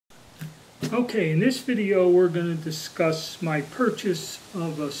Okay, in this video we're going to discuss my purchase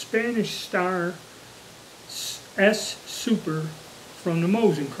of a Spanish Star S Super from the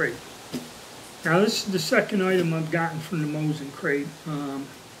Mosin Crate. Now this is the second item I've gotten from the Mosin Crate. I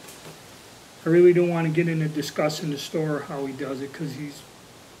really don't want to get into discussing the store how he does it because he's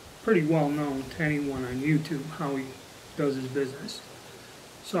pretty well known to anyone on YouTube how he does his business.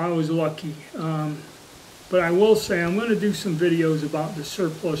 So I was lucky. But I will say I'm going to do some videos about the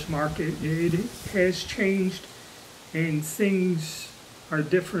surplus market. It has changed and things are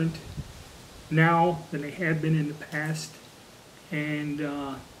different now than they have been in the past. And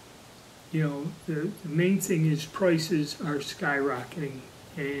you know, the main thing is prices are skyrocketing,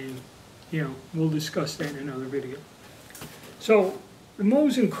 and you know, we'll discuss that in another video. So the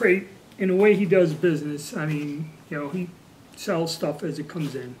Mosin Crate, in the way he does business, I mean, you know, he sells stuff as it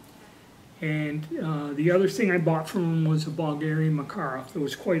comes in. And the other thing I bought from him was a Bulgarian Makarov. That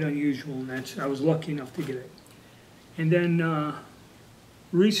was quite unusual, and I was lucky enough to get it. And then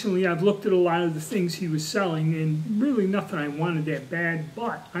recently I've looked at a lot of the things he was selling, and really nothing I wanted that bad,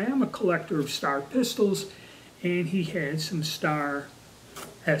 but I am a collector of Star pistols, and he had some Star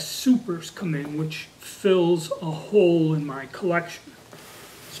S Supers come in, which fills a hole in my collection.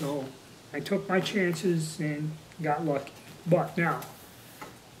 So I took my chances and got lucky. But now,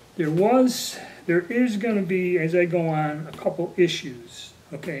 there is going to be, as I go on, a couple issues,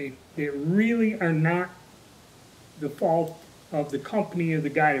 okay? They really are not the fault of the company or the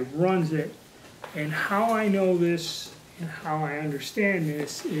guy that runs it. And how I know this and how I understand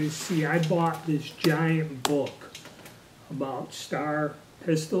this is, see, I bought this giant book about Star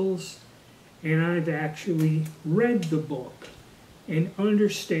pistols, and I've actually read the book and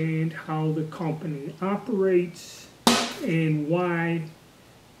understand how the company operates and why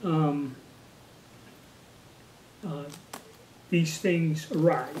these things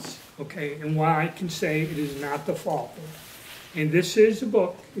arise, okay, and why I can say it is not the fault. And this is a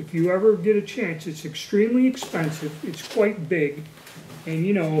book. If you ever get a chance, it's extremely expensive. It's quite big, and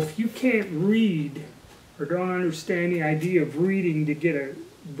you know, if you can't read or don't understand the idea of reading to get a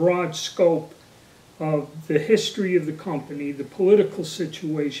broad scope of the history of the company, the political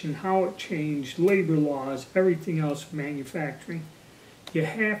situation, how it changed, labor laws, everything else, manufacturing, you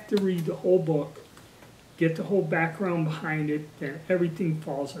have to read the whole book, get the whole background behind it, then everything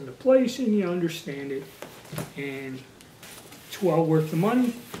falls into place and you understand it, and it's well worth the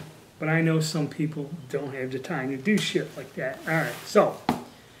money. But I know some people don't have the time to do shit like that. Alright, so I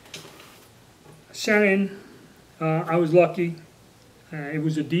sent in, I was lucky. It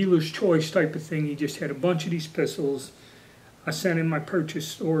was a dealer's choice type of thing. He just had a bunch of these pistols. I sent in my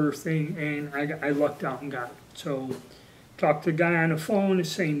purchase order thing, and I lucked out and got it. So talked to the guy on the phone the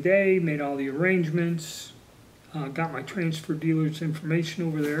same day, made all the arrangements, got my transfer dealer's information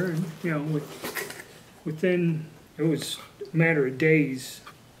over there, and you know, within, it was a matter of days,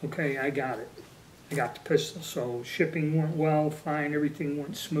 okay, I got it. I got the pistol. So shipping went well, fine, everything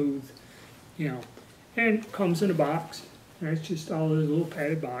went smooth, you know, and it comes in a box. That's just all in a little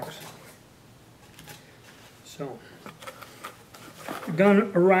padded box. So the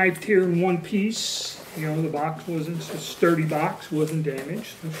gun arrived here in one piece. You know, the box wasn't, it's a sturdy box, wasn't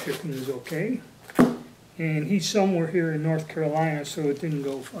damaged. The shipping is okay. And he's somewhere here in North Carolina, so it didn't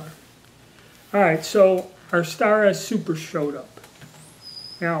go far. Alright, so our Star S Super showed up.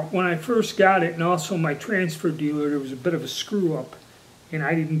 Now, when I first got it, and also my transfer dealer, there was a bit of a screw up, and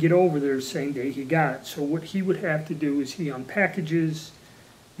I didn't get over there the same day he got it. So what he would have to do is he unpackages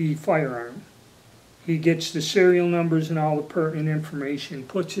the firearm. He gets the serial numbers and all the pertinent information,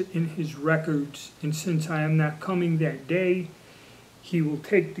 puts it in his records, and since I am not coming that day, he will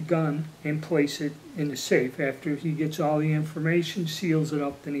take the gun and place it in the safe. After he gets all the information, seals it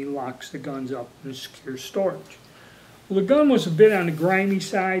up, then he locks the guns up in secure storage. Well, the gun was a bit on the grimy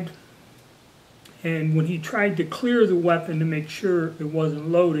side, and when he tried to clear the weapon to make sure it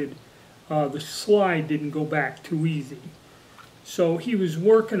wasn't loaded, the slide didn't go back too easy. So he was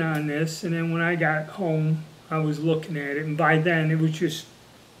working on this, and then when I got home, I was looking at it, and by then it was just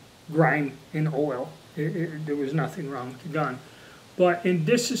grime and oil. There was nothing wrong with the gun. But in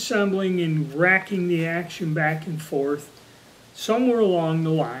disassembling and racking the action back and forth, somewhere along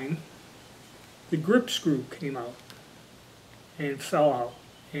the line, the grip screw came out and fell out.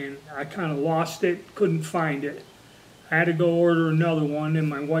 And I kind of lost it, couldn't find it. I had to go order another one, and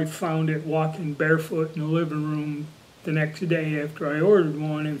my wife found it walking barefoot in the living room the next day after I ordered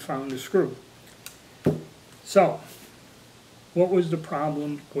one and found the screw. So, what was the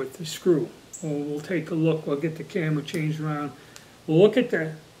problem with the screw? Well, we'll take a look. We'll get the camera changed around. We'll look at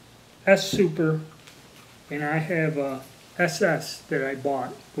the S Super, and I have a SS that I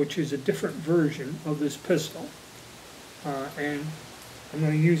bought, which is a different version of this pistol. And I'm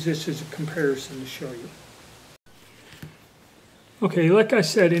going to use this as a comparison to show you. Okay, like I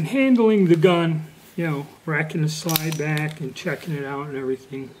said, in handling the gun, you know, racking the slide back and checking it out and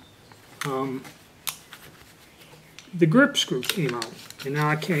everything, the grip screw came out, and now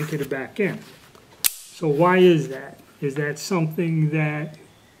I can't get it back in. So why is that? Is that something that,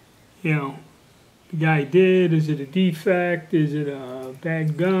 you know, the guy did? Is it a defect? Is it a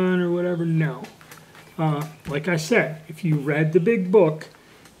bad gun or whatever? No. Like I said, if you read the big book,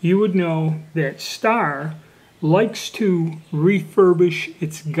 you would know that Star likes to refurbish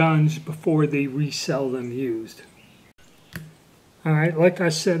its guns before they resell them used. Alright, like I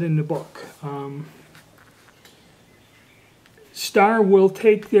said in the book, Star will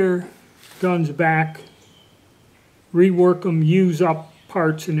take their guns back, rework them, use up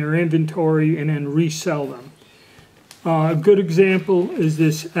parts in their inventory, and then resell them. A good example is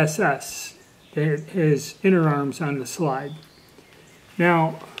this SS that has inner arms on the slide.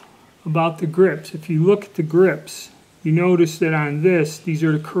 Now, about the grips, if you look at the grips, you notice that on this, these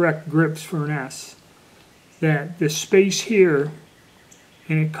are the correct grips for an S. That the space here,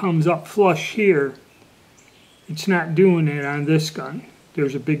 and it comes up flush here, it's not doing it on this gun.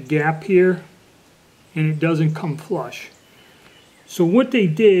 There's a big gap here, and it doesn't come flush. So what they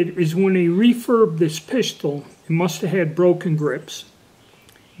did is when they refurbed this pistol, it must have had broken grips.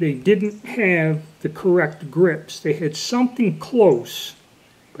 They didn't have the correct grips. They had something close,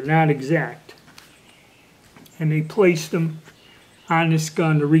 but not exact. And they placed them on this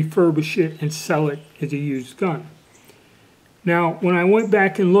gun to refurbish it and sell it as a used gun. Now, when I went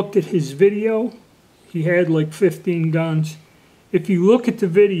back and looked at his video, he had like 15 guns. If you look at the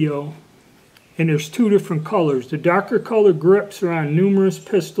video, and there's two different colors. The darker color grips are on numerous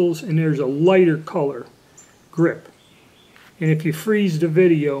pistols, and there's a lighter color grip. And if you freeze the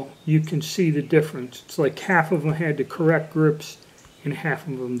video, you can see the difference. It's like half of them had the correct grips and half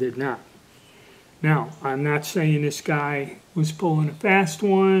of them did not. Now, I'm not saying this guy was pulling a fast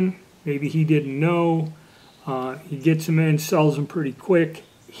one. Maybe he didn't know. He gets them in, sells them pretty quick.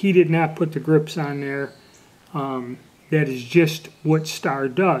 He did not put the grips on there. That is just what Star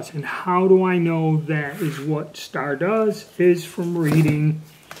does. And how do I know that is what Star does? Is from reading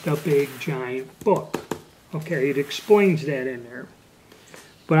the big giant book. Okay, it explains that in there.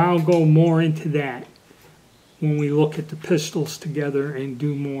 But I'll go more into that when we look at the pistols together and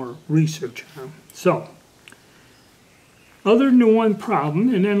do more research on them. So, other than the one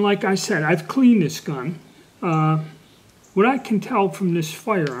problem, and then like I said, I've cleaned this gun. What I can tell from this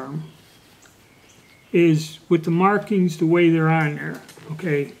firearm is with the markings the way they're on there,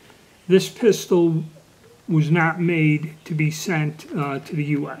 okay, this pistol was not made to be sent to the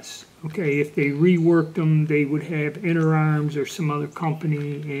U.S. Okay, if they reworked them, they would have Inner Arms or some other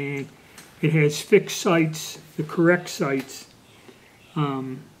company, and it has fixed sights, the correct sights.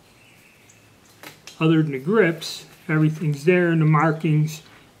 Other than the grips, everything's there in the markings.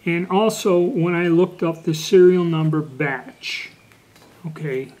 And also, when I looked up the serial number batch,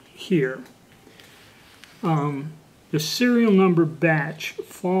 okay, here, the serial number batch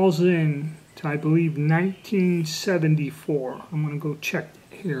falls in to, I believe, 1974. I'm going to go check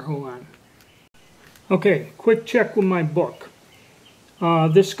here, hold on. Okay, quick check with my book.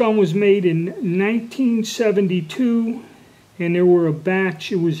 This gun was made in 1972, and there were a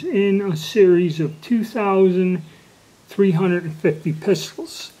batch, it was in a series of 2,350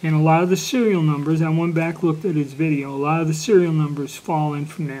 pistols. And a lot of the serial numbers, I went back, looked at his video, a lot of the serial numbers fall in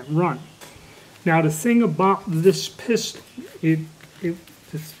from that run. Now the thing about this pistol, you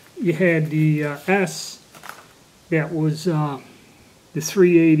had the S, that was the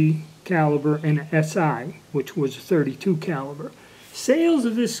 380 caliber, and the SI, which was a 32 caliber. Sales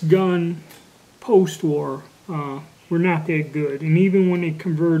of this gun post-war were not that good, and even when they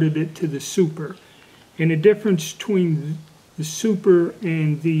converted it to the Super. And the difference between the Super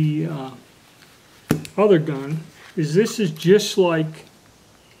and the other gun is this is just like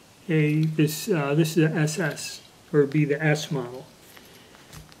this is the SS, or it'd be the S model.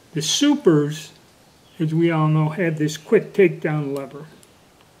 The Supers, as we all know, had this quick takedown lever.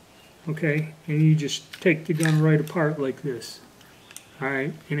 Okay, and you just take the gun right apart like this.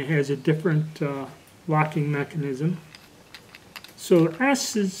 Alright, and it has a different locking mechanism. So the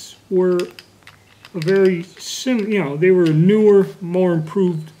S's were a very they were a newer, more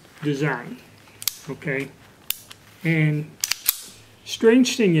improved design. Okay, and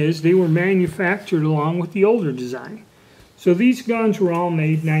strange thing is they were manufactured along with the older design. So these guns were all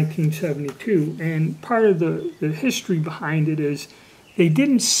made 1972, and part of the history behind it is they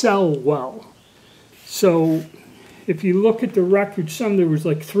didn't sell well. So if you look at the record, there was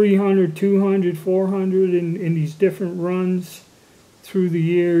like 300, 200, 400 in these different runs through the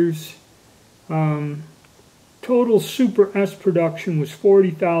years. Total Super S production was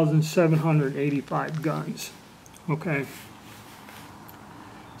 40,785 guns. Okay.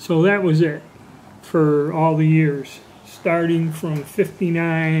 So that was it for all the years, starting from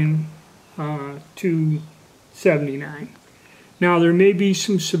 59 to 79. Now there may be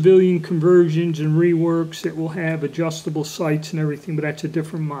some civilian conversions and reworks that will have adjustable sights and everything, but that's a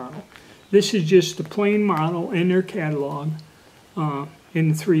different model. This is just the plain model in their catalog in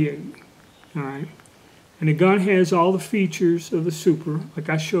the 380. All right. And the gun has all the features of the Super, like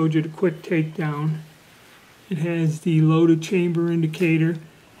I showed you, the quick takedown. It has the loaded chamber indicator.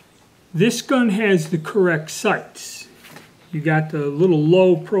 This gun has the correct sights. You got the little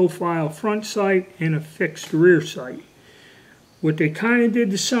low profile front sight and a fixed rear sight. What they kind of did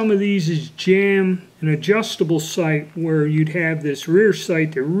to some of these is jam an adjustable sight where you'd have this rear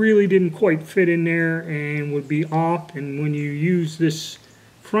sight that really didn't quite fit in there and would be off, and when you use this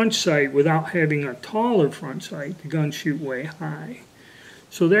front sight without having a taller front sight, the gun shoot way high.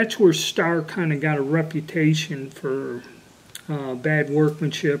 So that's where Star kind of got a reputation for bad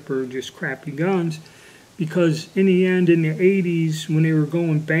workmanship or just crappy guns, because in the end, in the 80s, when they were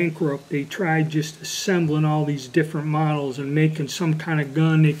going bankrupt, they tried just assembling all these different models and making some kind of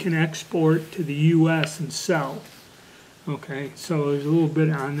gun they can export to the US and sell. Okay, so there's a little bit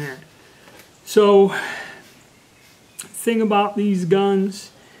on that. So, thing about these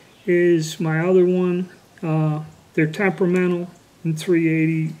guns is my other one, they're temperamental in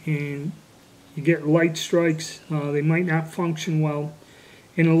 380, and you get light strikes, they might not function well.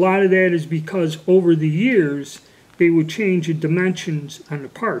 And a lot of that is because over the years, they would change the dimensions on the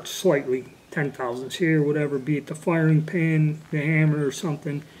parts slightly, 10 thousandths here, whatever, be it the firing pin, the hammer, or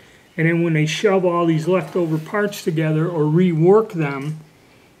something. And then when they shove all these leftover parts together or rework them,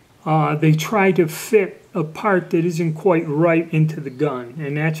 they try to fit a part that isn't quite right into the gun.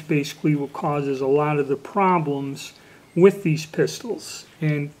 And that's basically what causes a lot of the problems with these pistols.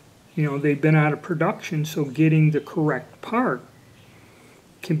 And, you know, they've been out of production, so getting the correct part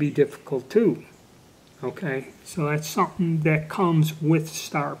can be difficult too. Okay, so that's something that comes with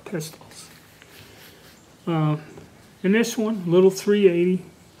Star pistols. And this one, little 380,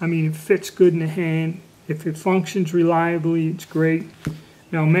 I mean, it fits good in the hand. If it functions reliably, it's great.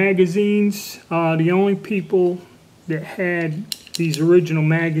 Now magazines, the only people that had these original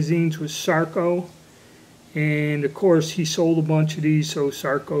magazines was Sarko, and of course he sold a bunch of these, so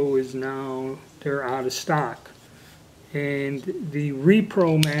Sarko is now, they're out of stock. And the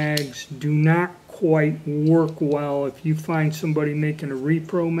repro mags do not quite work well. If you find somebody making a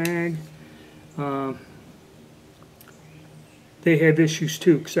repro mag, they have issues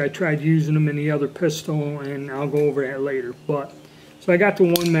too, because I tried using them in the other pistol, and I'll go over that later. But so I got the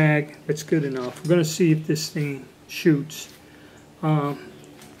one mag, that's good enough. We're going to see if this thing shoots. But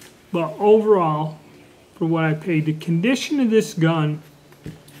overall, for what I paid, the condition of this gun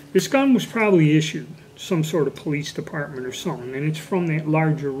was probably issued some sort of police department or something, and it's from that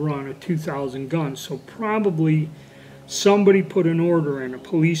larger run of 2,000 guns, so probably somebody put an order in, a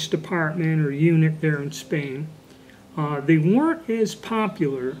police department or unit there in Spain. They weren't as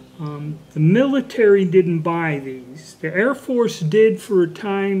popular. The military didn't buy these. The Air Force did for a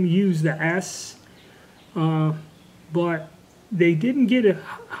time use the S, but they didn't get a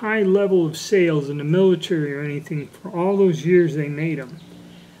high level of sales in the military or anything for all those years they made them,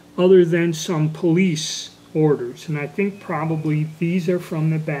 other than some police orders. And I think probably these are from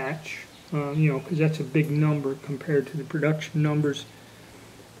the batch, you know, because that's a big number compared to the production numbers.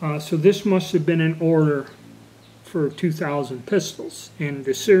 So this must have been an order for 2,000 pistols, and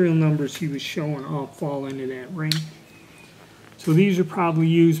the serial numbers he was showing all fall into that range. So these are probably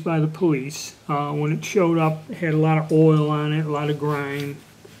used by the police. When it showed up, it had a lot of oil on it, a lot of grime.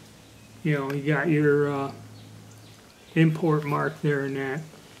 You know, you got your import mark there and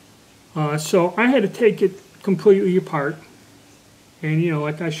that. So I had to take it completely apart, and you know,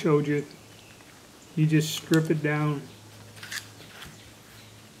 like I showed you, you just strip it down,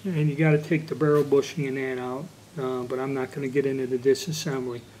 and you got to take the barrel bushing and that out, but I'm not going to get into the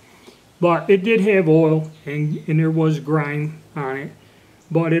disassembly. But it did have oil, and there was grime on it,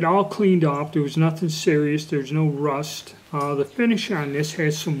 but it all cleaned off. There was nothing serious. There's no rust. The finish on this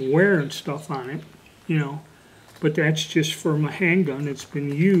has some wear and stuff on it, you know, but that's just for my handgun. It's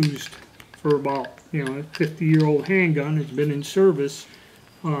been used for about, you know, a 50-year-old handgun. It's been in service.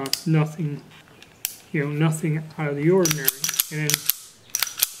 Nothing, you know, nothing out of the ordinary. And then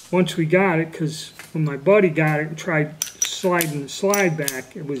once we got it, because when my buddy got it and tried sliding the slide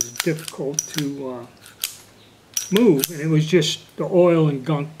back, it was difficult to move, and it was just the oil and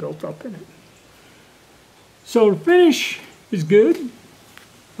gunk built up in it. So the finish is good.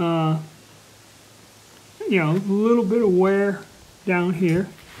 You know, a little bit of wear down here.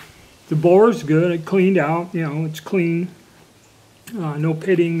 The bore's good. It cleaned out. You know, it's clean. No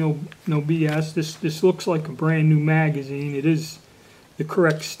pitting, no BS. This looks like a brand new magazine. It is the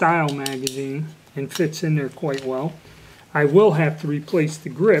correct style magazine and fits in there quite well. I will have to replace the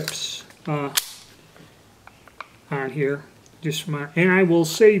grips on here, and I will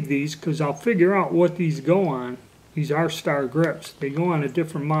save these because I'll figure out what these go on. These are star grips. They go on a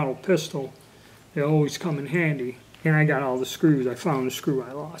different model pistol. They always come in handy. And I got all the screws. I found the screw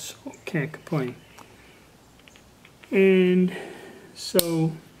I lost, so can't complain. And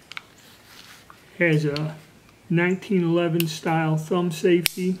so has a 1911 style thumb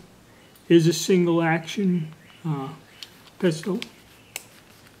safety. Is a single action pistol.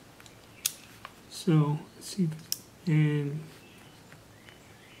 So let's see, and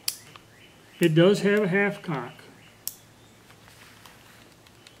it does have a half cock.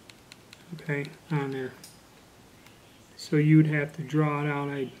 Okay, on there. So you'd have to draw it out,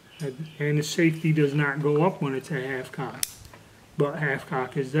 and the safety does not go up when it's a half cock, but half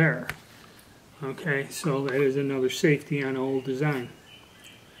cock is there. Okay, so that is another safety on the old design.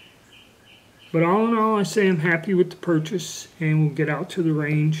 But all in all, I say I'm happy with the purchase, and we'll get out to the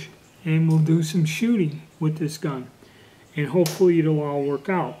range and we'll do some shooting with this gun, and hopefully it'll all work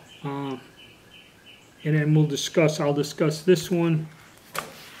out. And then I'll discuss this one.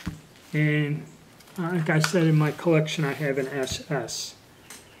 And like I said, in my collection I have an SS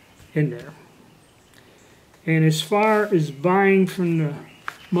in there. And as far as buying from the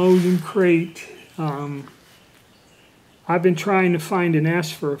Mosin Crate, I've been trying to find an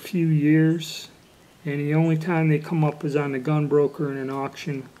S for a few years, and the only time they come up is on the gun broker in an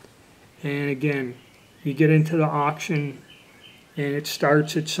auction. And again, you get into the auction and it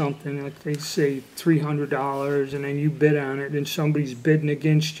starts at something like they say $300, and then you bid on it, and somebody's bidding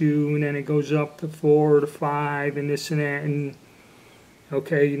against you, and then it goes up to 4 to 5 and this and that, and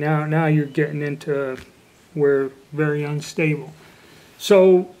okay, now you're getting into where very unstable.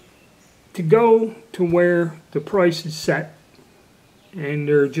 So to go to where the price is set and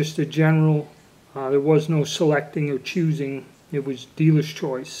they're just a general, there was no selecting or choosing, it was dealer's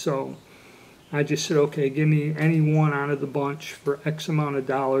choice. So I just said, okay, give me any one out of the bunch for X amount of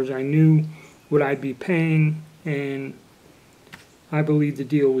dollars. I knew what I'd be paying, and I believe the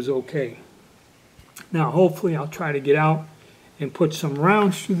deal was okay. Now, hopefully, I'll try to get out and put some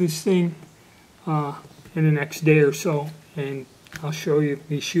rounds through this thing in the next day or so, and I'll show you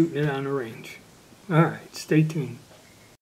me shooting it on the range. All right, stay tuned.